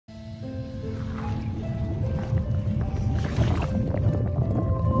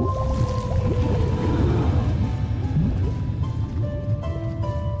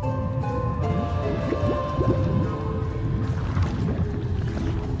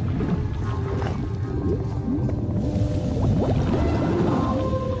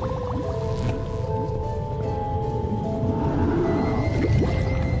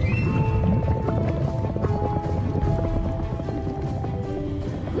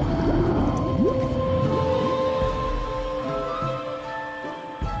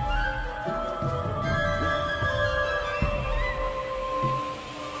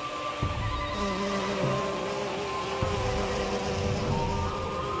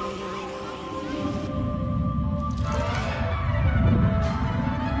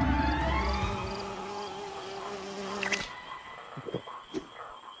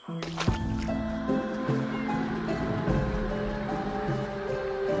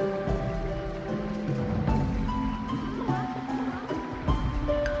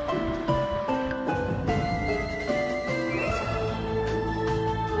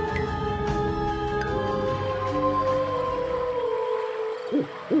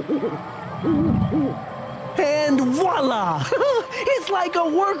And voila! It's like a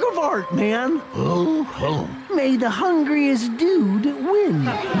work of art, man. May the hungriest dude win.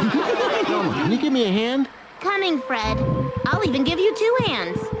 Can you give me a hand? Coming, Fred. I'll even give you 2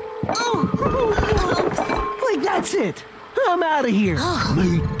 hands. Like, that's it. I'm out of here.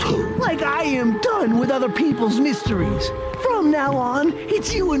 Me too. Like, I am done with other people's mysteries. From now on,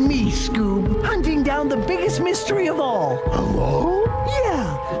 it's you and me, Scoob, hunting down the biggest mystery of all. Hello?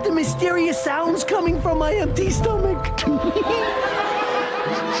 Yeah, the mysterious sounds coming from my empty stomach.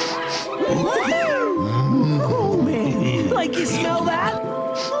 Oh, man. Like, you smell that?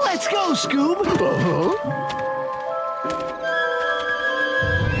 Let's go, Scoob.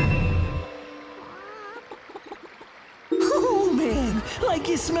 Oh, man. Like,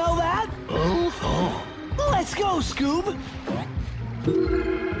 you smell that? Let's go, Scoob.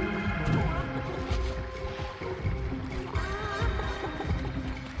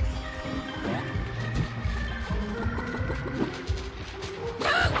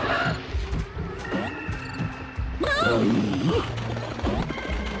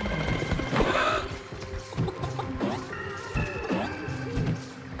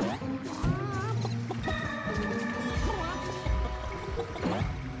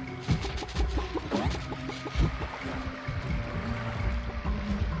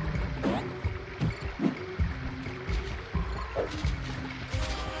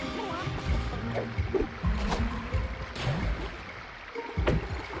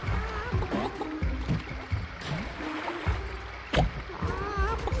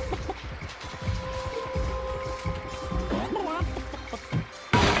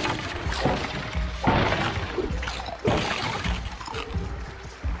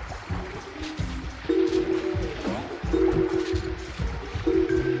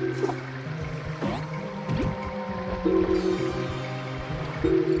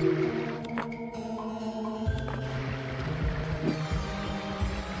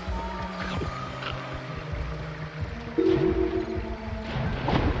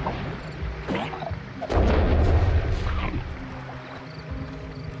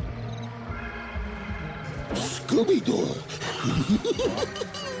 Scooby-Doo.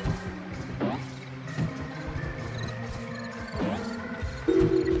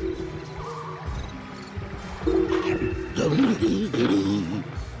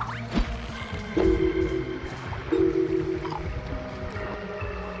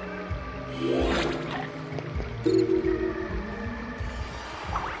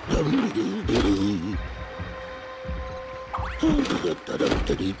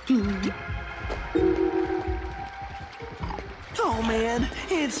 Oh, man,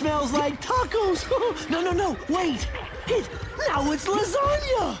 it smells like tacos. No, wait. Now it's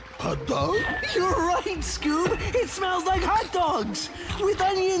lasagna. Hot dog? You're right, Scoob. It smells like hot dogs with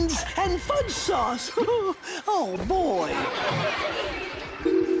onions and fudge sauce. Oh, boy.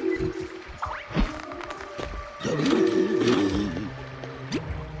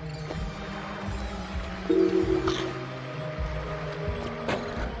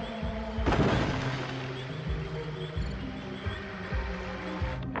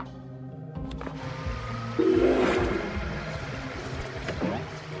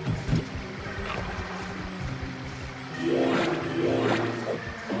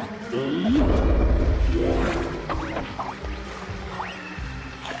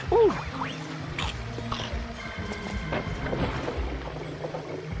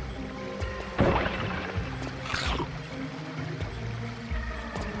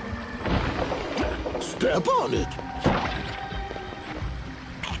 Step on it.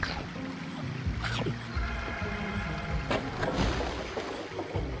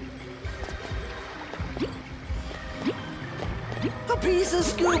 A piece of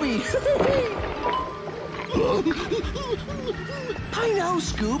Scooby. I know,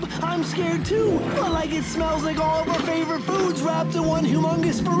 Scoob. I'm scared too. But like it smells like all of our favorite foods wrapped in one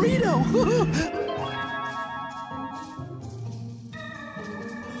humongous burrito.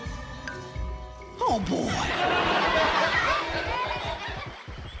 Oh, boy.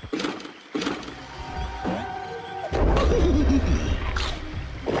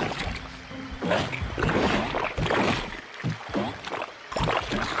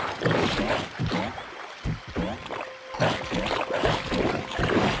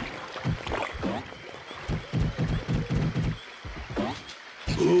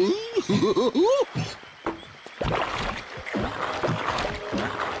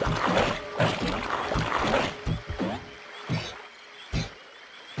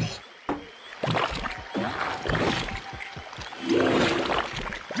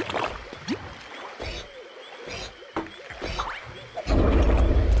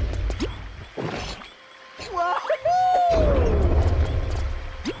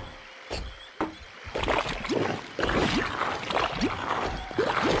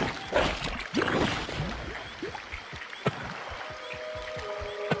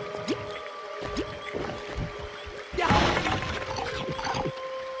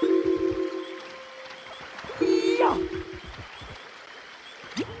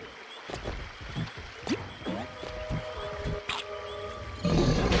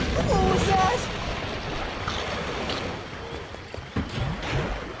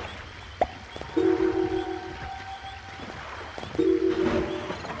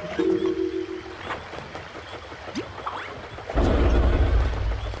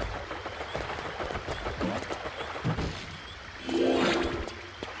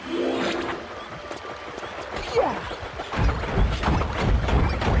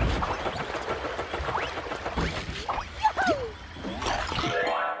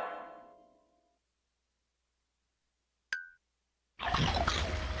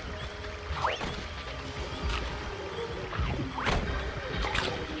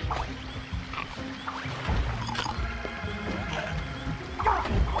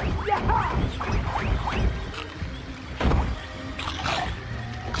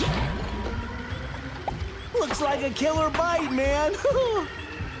 like a killer bite, man.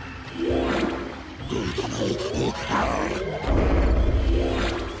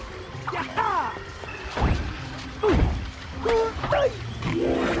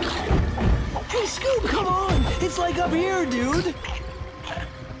 Hey, Scoop, come on! It's like up here, dude!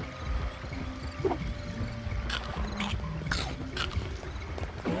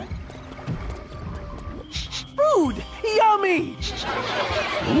 Food! Yummy!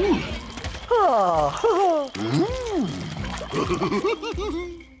 Oh.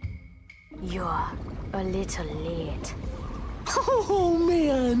 You're a little late. Oh,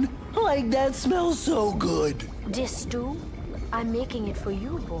 man! Like, that smells so good. This stew, I'm making it for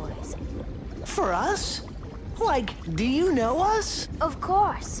you boys. For us? Like, do you know us? Of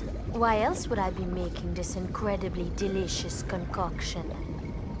course. Why else would I be making this incredibly delicious concoction?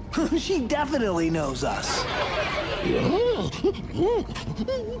 She definitely knows us.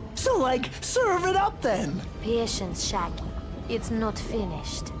 So, like, serve it up then. Patience, Shaggy. It's not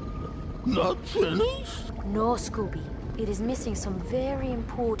finished. Not finished? No, Scooby. It is missing some very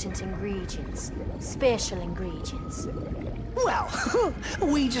important ingredients. Special ingredients. Well,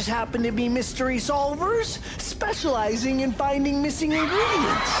 we just happen to be mystery solvers, specializing in finding missing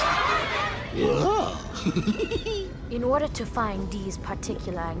ingredients. Yeah. In order to find these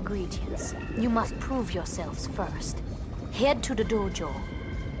particular ingredients, you must prove yourselves first. Head to the dojo.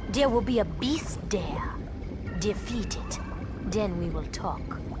 There will be a beast there. Defeat it. Then we will talk.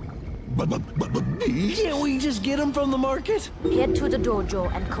 But beast? Can't we just get them from the market? Head to the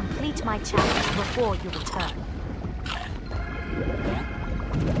dojo and complete my challenge before you return.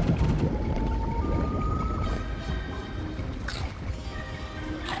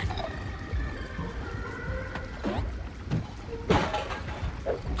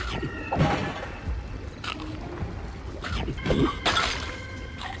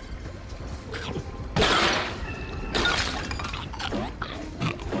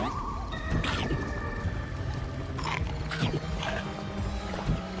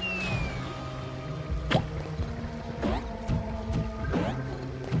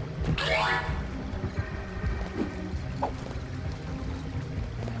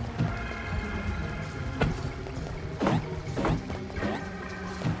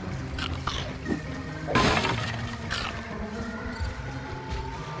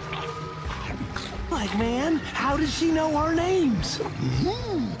 Like, man, how does she know our names?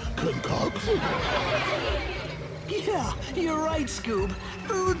 Concoction? Yeah, you're right, Scoob.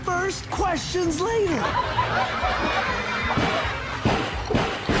 Food first, questions later.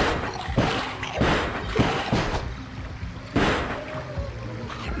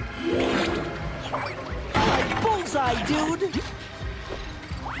 Like bullseye, dude.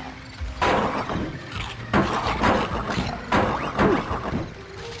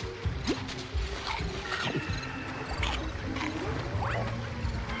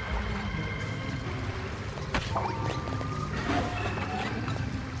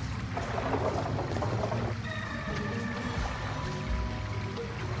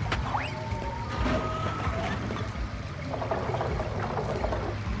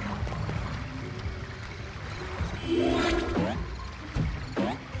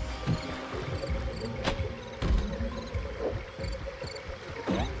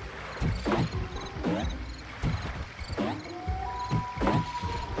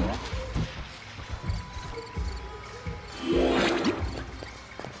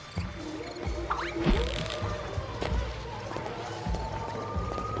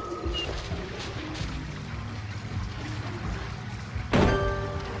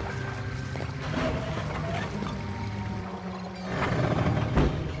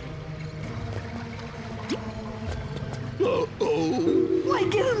 Like,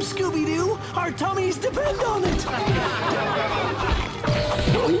 get him, Scooby-Doo! Our tummies depend on it!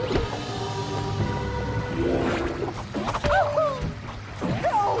 Oh,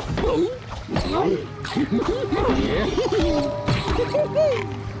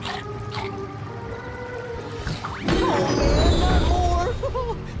 man, not more!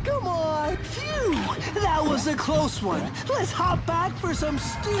 Come on! Phew! That was a close one. Let's hop back for some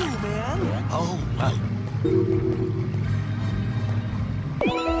stew, man. All right.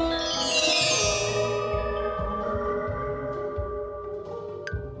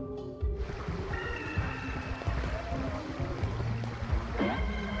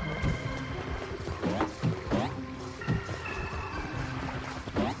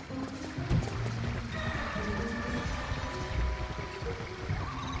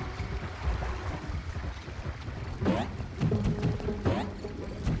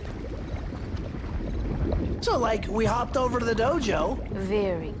 So, like, we hopped over to the dojo.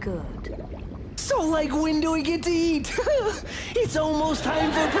 Very good. So, like, when do we get to eat? It's almost time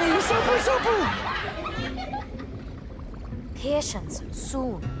for supper. Patience,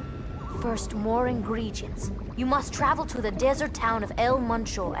 soon. First, more ingredients. You must travel to the desert town of El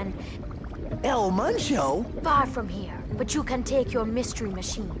Muncho and... El Muncho? Far from here, but you can take your mystery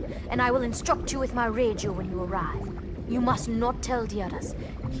machine, and I will instruct you with my radio when you arrive. You must not tell the others.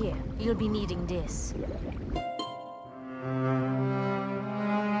 Here, you'll be needing this.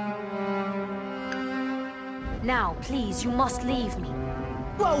 Now, please, you must leave me.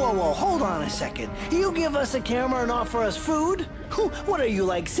 Whoa, hold on a second. You give us a camera and offer us food? What are you,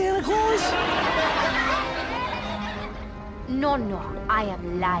 like Santa Claus? No, I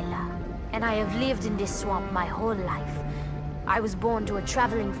am Lila, and I have lived in this swamp my whole life. I was born to a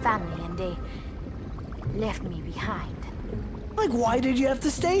traveling family, and they left me behind. Like, why did you have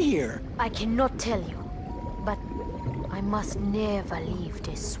to stay here? I cannot tell you, but I must never leave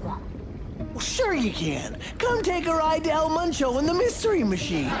this swamp. Well, sure you can. Come take a ride to El Muncho in the mystery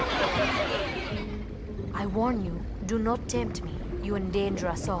machine. I warn you, do not tempt me. You endanger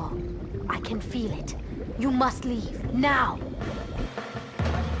us all. I can feel it. You must leave, now!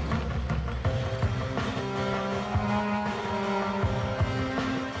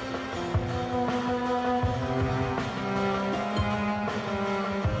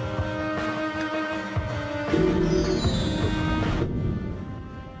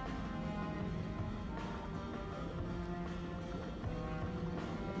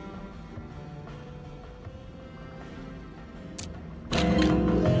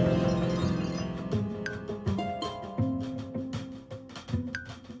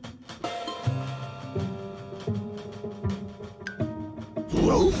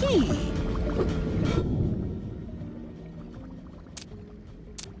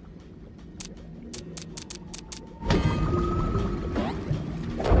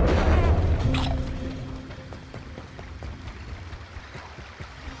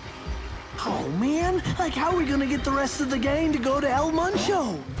 Oh, man. Like, how are we gonna get the rest of the gang to go to El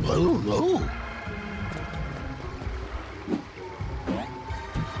Muncho? I don't know.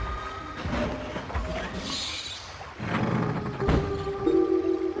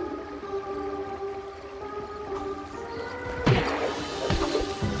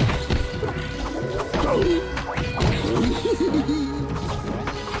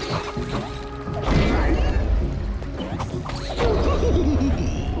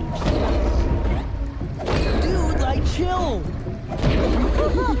 Dude, like, chill.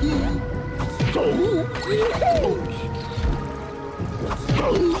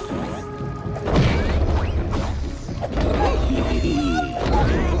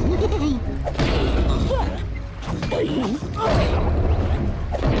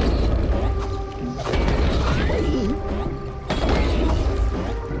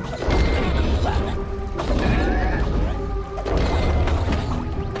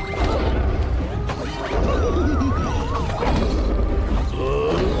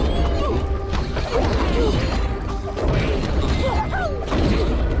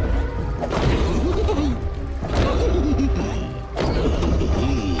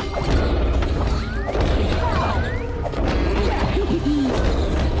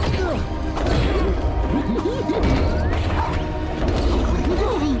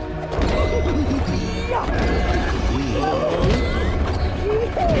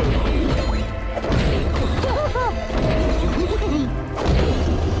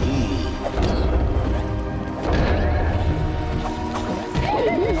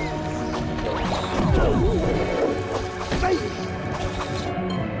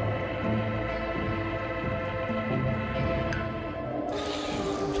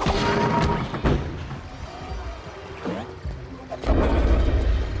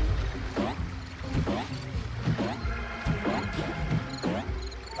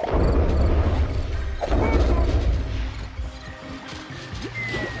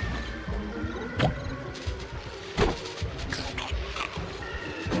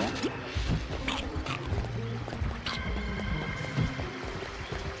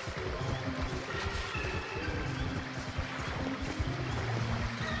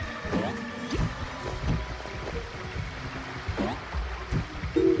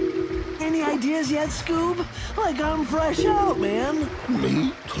 Any ideas yet, Scoob? Like, I'm fresh out, man.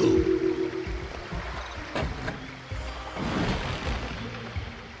 Me too.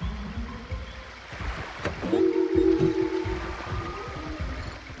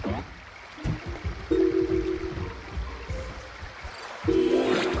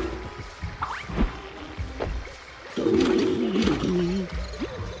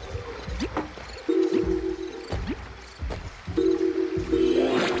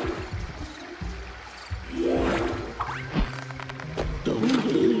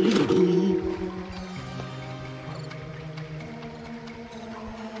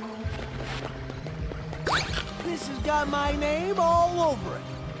 place has got my name all over it.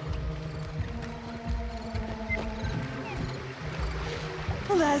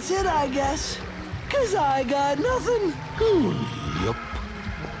 Well, that's it, I guess. 'Cause I got nothing. Yup.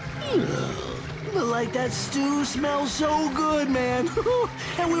 But like that stew smells so good, man.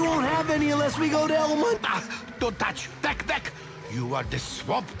 And we won't have any unless we go to Elmont. Ah, don't touch. Back. You are the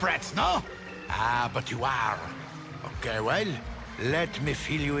swamp brats, no? Ah, but you are. Okay, well, let me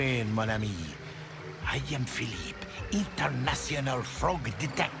fill you in, mon ami. I am Philippe, international frog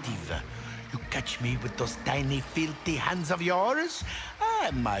detective. You catch me with those tiny, filthy hands of yours?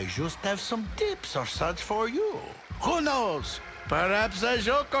 I might just have some tips or such for you. Who knows? Perhaps a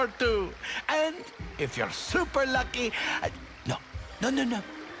joke or two. And if you're super lucky... No.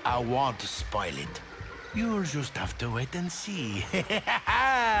 I won't spoil it. You'll just have to wait and see.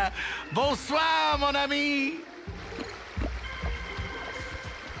 Bonsoir, mon ami!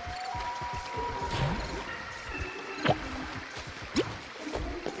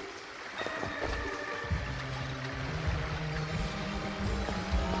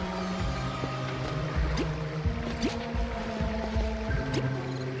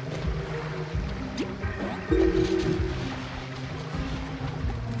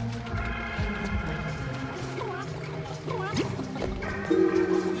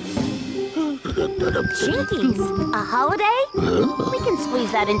 Jinkies, a holiday? We can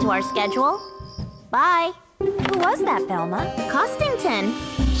squeeze that into our schedule. Bye. Who was that, Velma? Costington.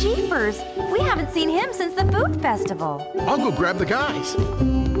 Jeepers, we haven't seen him since the food festival. I'll go grab the guys.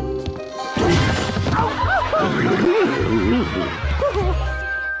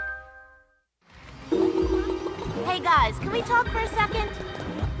 Hey guys, can we talk for a second?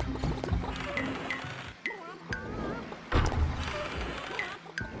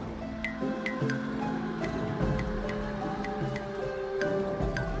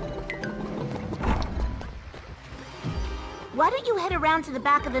 Why don't you head around to the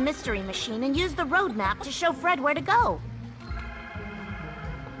back of the mystery machine and use the road map to show Fred where to go?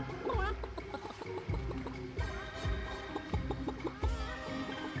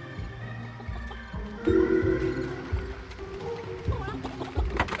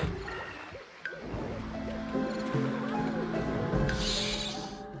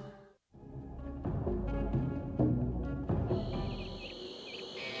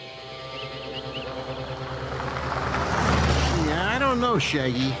 No,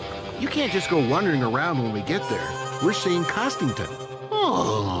 Shaggy. You can't just go wandering around when we get there. We're seeing Costington.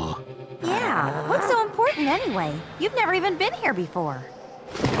 Oh. Yeah, what's so important anyway? You've never even been here before.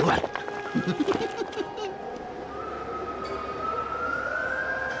 What?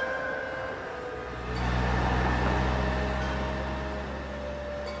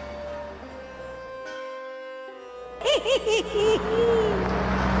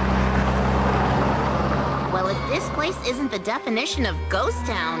 Well, if this place isn't the definition of ghost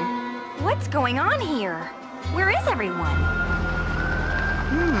town. What's going on here? Where is everyone?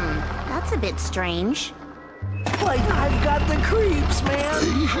 That's a bit strange. Like I've got the creeps,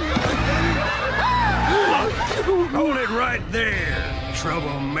 man. Hold it right there,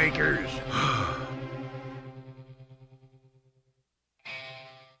 troublemakers.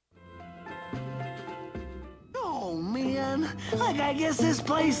 Oh, man. Like, I guess this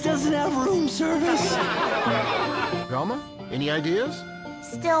place doesn't have room service. Velma, any ideas?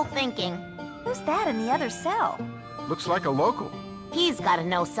 Still thinking. Who's that in the other cell? Looks like a local. He's gotta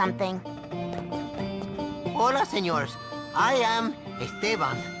know something. Hola, señores. I am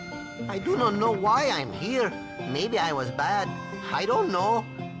Esteban. I do not know why I'm here. Maybe I was bad. I don't know.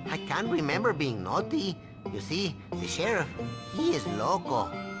 I can't remember being naughty. You see, the sheriff, he is loco.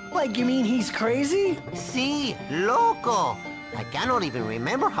 Like, you mean he's crazy? Sí, loco. I cannot even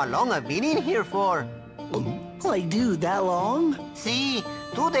remember how long I've been in here for. Like, dude, that long? See,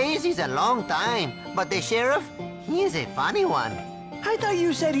 2 days is a long time, but the sheriff, he is a funny one. I thought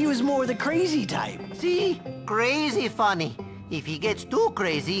you said he was more the crazy type. See, crazy funny. If he gets too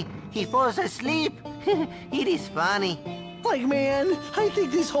crazy, he falls asleep. It is funny. Like, man, I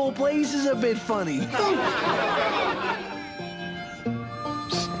think this whole place is a bit funny.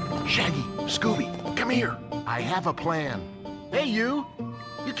 Shaggy, Scooby, come here. I have a plan. Hey, you.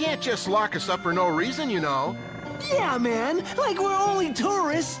 You can't just lock us up for no reason, you know. Yeah, man, like we're only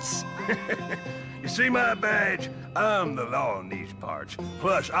tourists. You see my badge? I'm the law in these parts.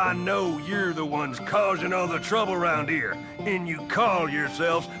 Plus, I know you're the ones causing all the trouble around here. And you call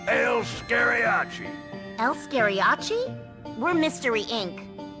yourselves El Scariachi. El Scariachi? We're Mystery Inc.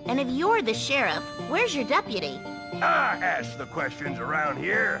 And if you're the sheriff, where's your deputy? I ask the questions around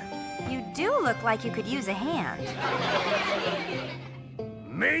here. You do look like you could use a hand.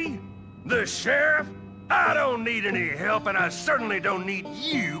 Me? The sheriff? I don't need any help, and I certainly don't need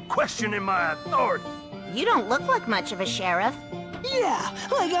you questioning my authority. You don't look like much of a sheriff. Yeah,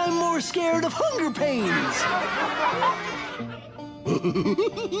 like I'm more scared of hunger pains.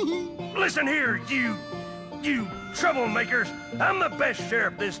 Listen here, you troublemakers. I'm the best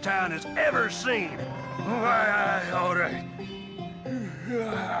sheriff this town has ever seen. I oughta.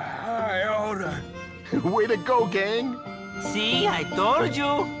 Way to go, gang. See, I told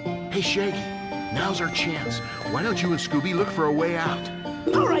you. Hey, Shaggy, now's our chance. Why don't you and Scooby look for a way out?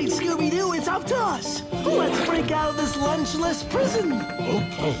 All right, Scooby-Doo, it's up to us. Let's break out of this lunchless prison.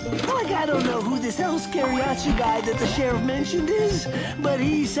 Okay. Like, I don't know who this El Scariachi guy that the sheriff mentioned is, but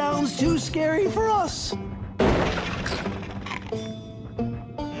he sounds too scary for us.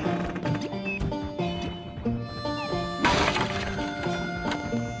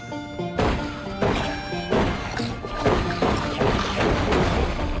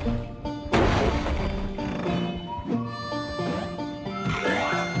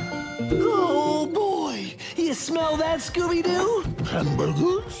 Oh, boy. You smell that, Scooby-Doo?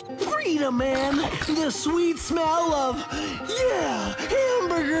 Hamburgers? Freedom, man. The sweet smell of, yeah,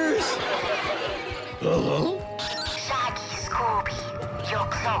 hamburgers. Uh-huh. Shaggy, Scooby, you're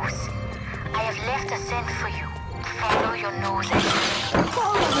close. I have left a scent for you. Follow your nose and...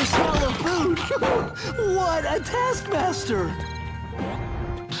 Follow the smell of food. What a taskmaster.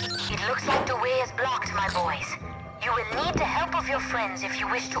 It looks like the way is blocked, my boys. You will need the help of your friends if you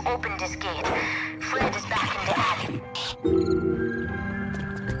wish to open this gate. Fred is back in the alley.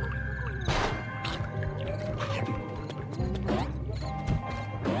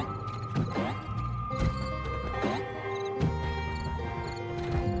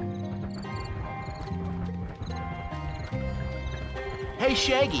 Hey,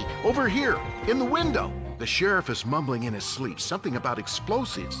 Shaggy, over here, in the window. The sheriff is mumbling in his sleep something about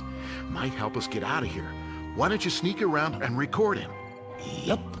explosives. Might help us get out of here. Why don't you sneak around and record him?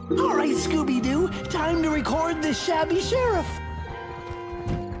 Yep. All right, Scooby-Doo, time to record this shabby sheriff.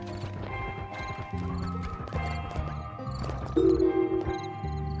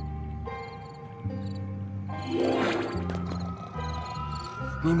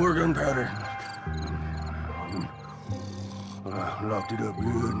 Need more gunpowder. Locked it up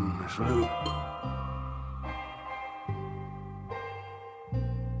good and slow.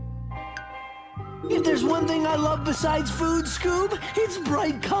 If there's one thing I love besides food, Scoob, it's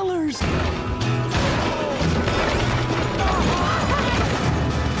bright colors.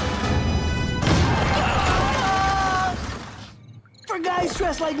 For guys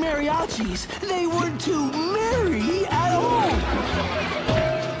dressed like mariachis, they weren't too merry at all.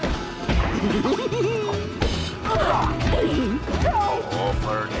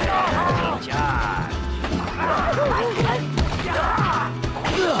 Over there,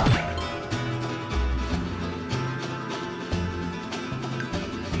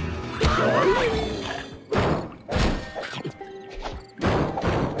 charge.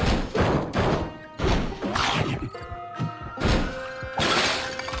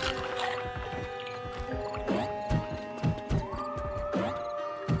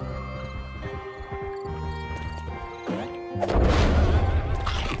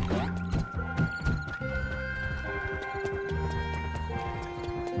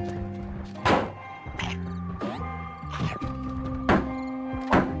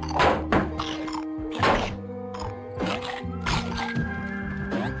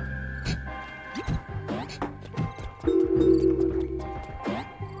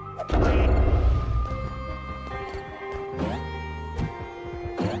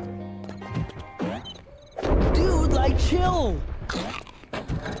 Dude, like, chill.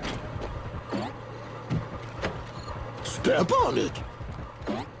 Step on it.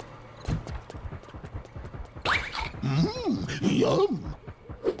 Yum.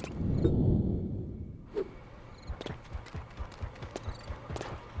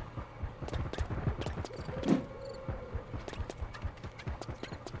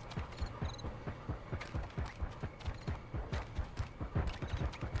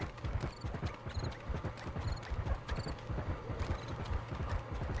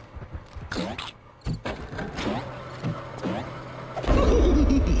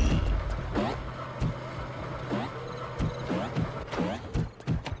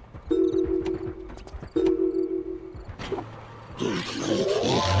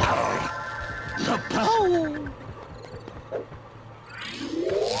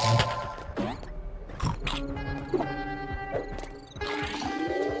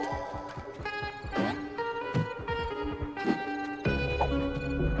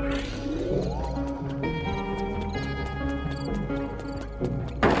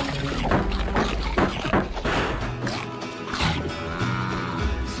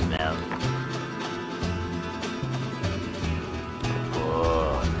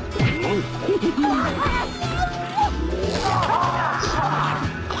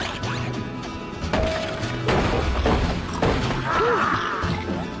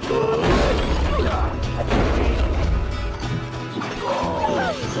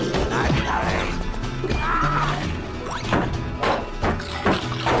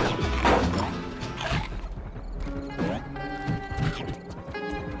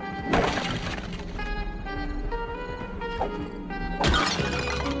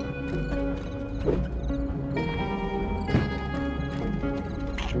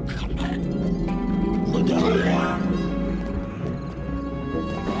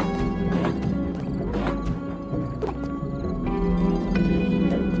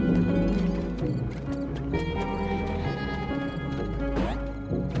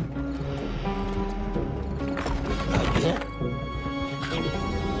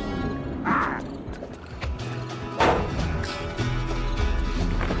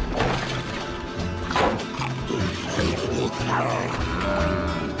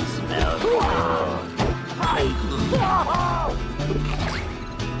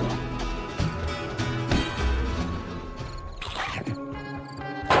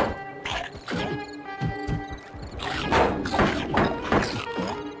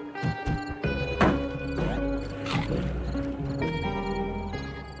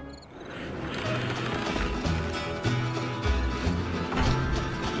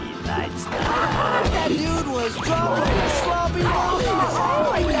 That dude was dropping sloppy balloons.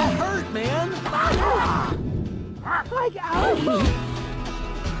 Like that hurt, man. Like, ow.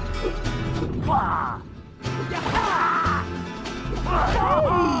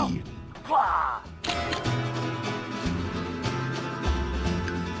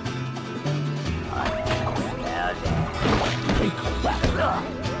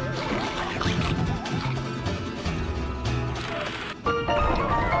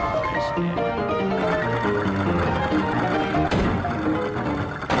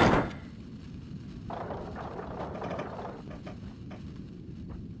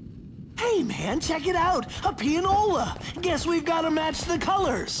 Hey, man, check it out. A pianola. Guess we've got to match the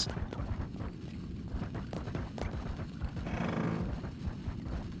colors.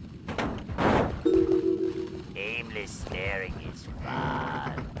 Aimless staring is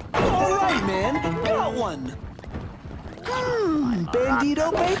fun. All right, man. Got one.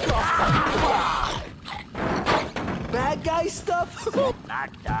 Bandito bake-off. Bad guy stuff.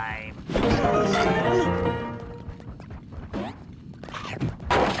 Knock time.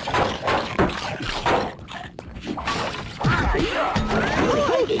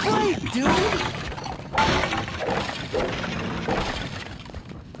 Wait, dude.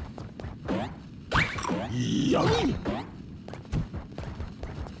 Yummy.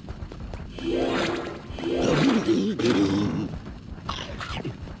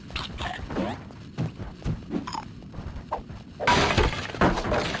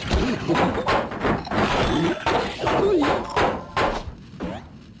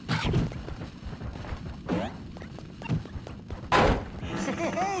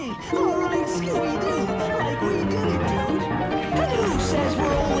 Hey, all right, Scooby-Doo, like we did it, dude. And who says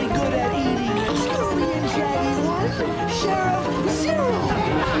we're only good at eating? Scooby and Shaggy 1, Sheriff 0.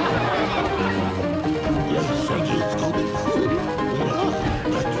 Yes, Shaggy, Scooby.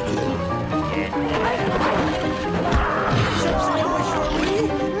 Chip sandwich for me,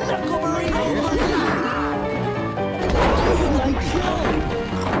 knuckle burrito for me. Dude, like chill.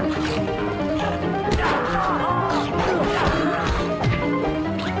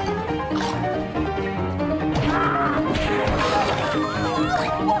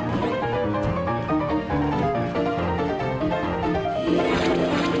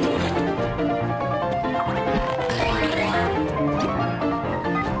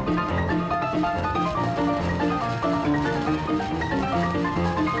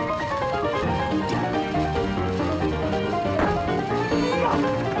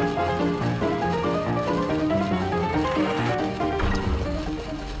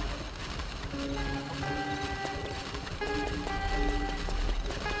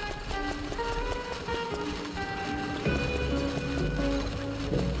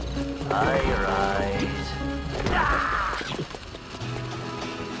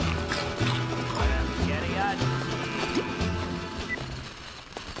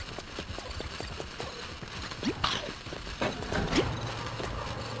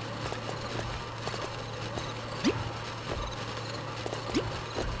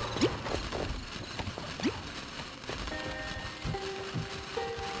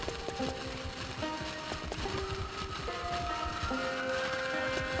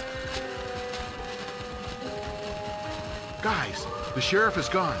 Guys, the sheriff is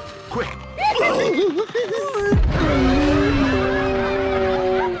gone. Quick!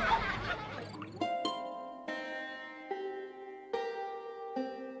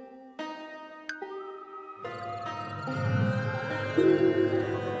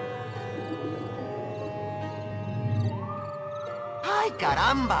 Ay,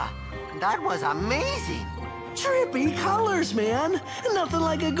 caramba! That was amazing! Trippy colors, man. Nothing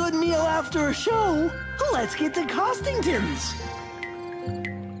like a good meal after a show. Let's get to Costington's.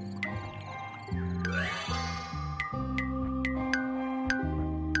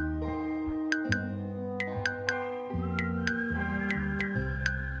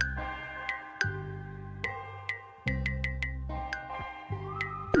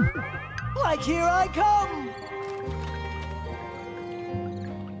 like here I come.